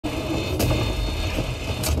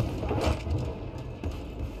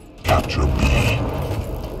Capture B.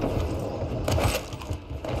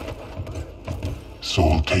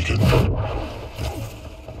 Soul taken.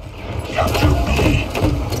 Capture B.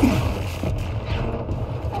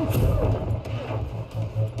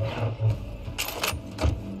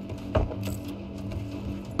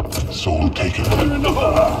 Soul taken.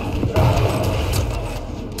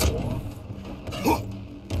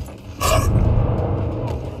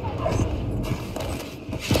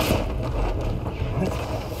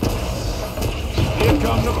 Here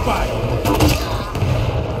comes the fight.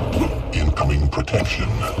 Incoming protection.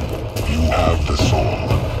 You have the soul.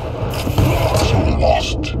 Soul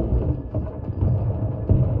lost.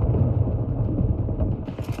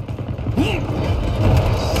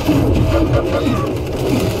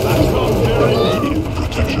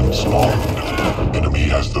 Protection spawned. Enemy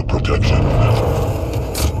has the protection.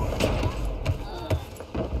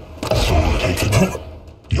 Soul taken.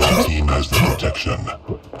 Your team has the protection.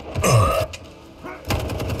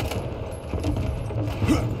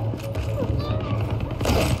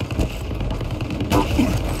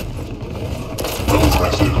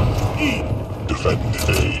 Impressive. Defend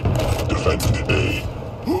A. Defend A.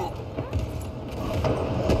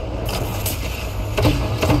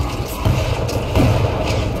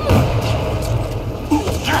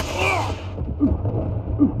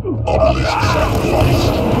 Obelisk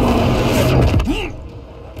sacrificed.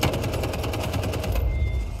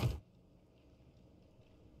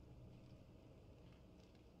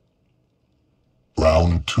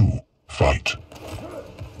 Round 2. Fight.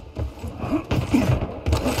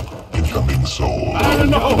 Incoming soul. I don't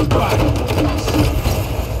know.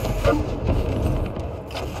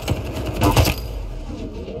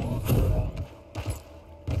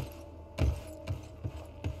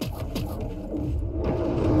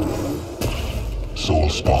 Soul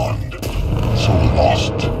spawned. Soul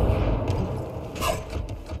lost.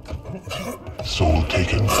 Soul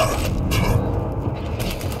taken.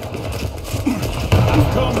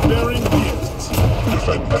 Come bearing gifts.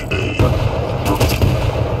 Defend A.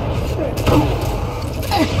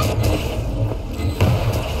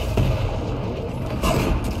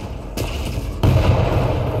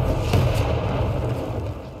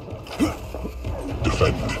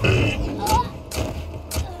 Defend A.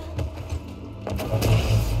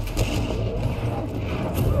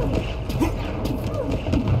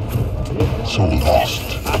 Soul lost.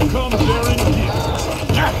 I come bearing gifts.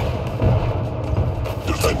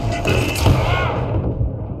 Defend A.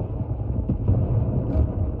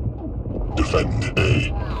 Defend A.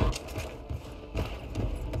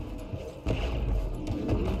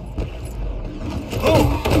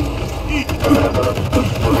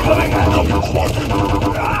 Double quadrant.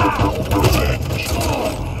 Revenge.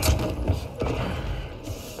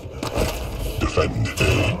 Defend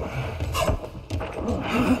A.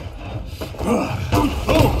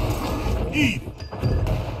 Eat.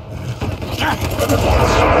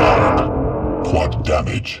 Quad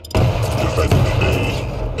damage. Defend A.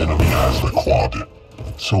 Enemy has the quad.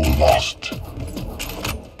 Soul lost.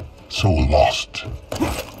 Soul lost.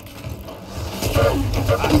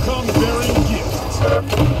 I come bearing gifts.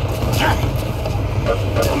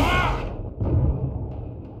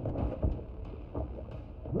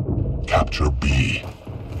 Capture B.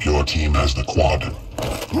 Your team has the quad.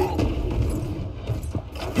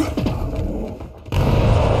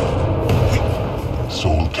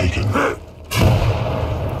 Soul taken.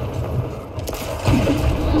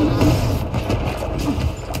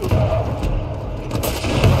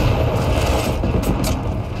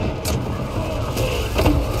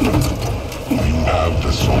 You have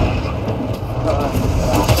the soul.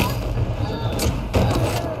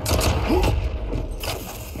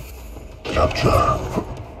 Capture.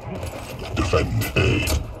 Defend A.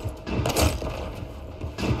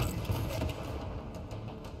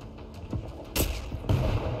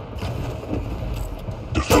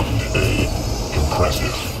 Defend A.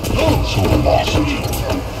 Impressive. Soul lost.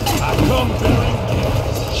 I come bearing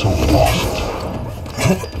gifts. Soul lost.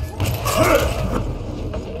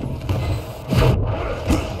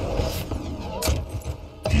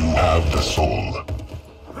 You have the soul.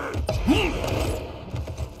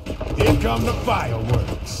 Here come the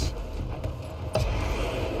fireworks.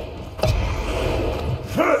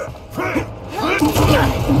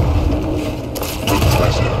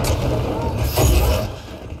 Impressive.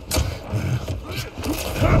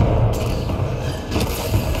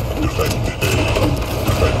 Defend A.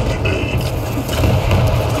 Defend A.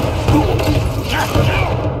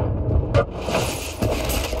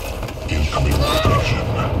 Incoming protection.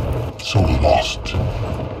 Soul lost.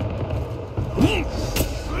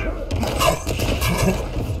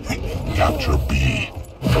 Capture B.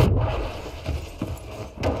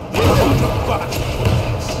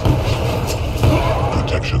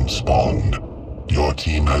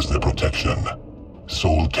 Destruction.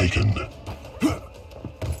 Soul taken.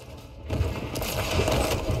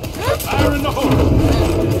 Fire in the hole!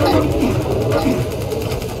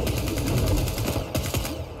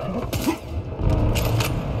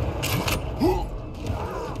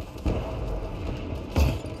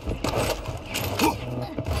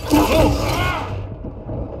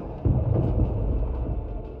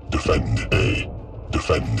 Defend A.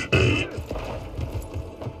 Defend A.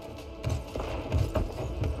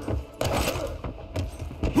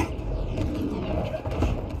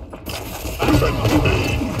 Defend A.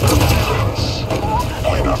 Defense.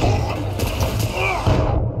 Pineapple.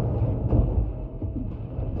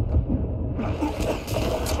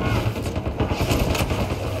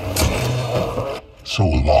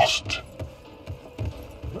 Soul lost.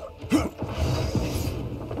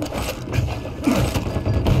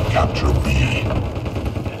 Capture B.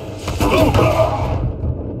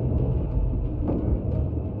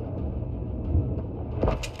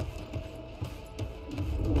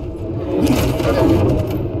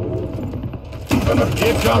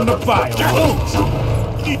 Here come the fireworks!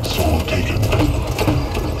 Soul taken.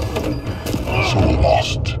 Soul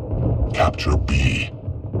lost. Capture B.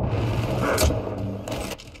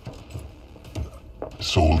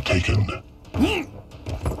 Soul taken.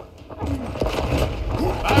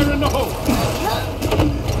 Fire in the hole!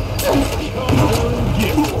 Come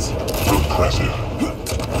gifts! Impressive.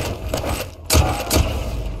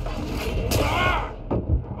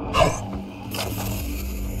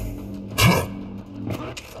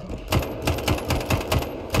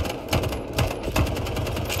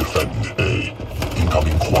 Defend A.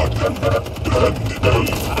 Incoming quad. Defend A.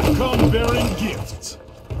 I come bearing gifts!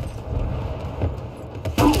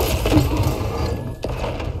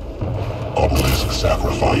 Obelisk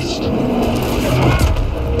sacrificed.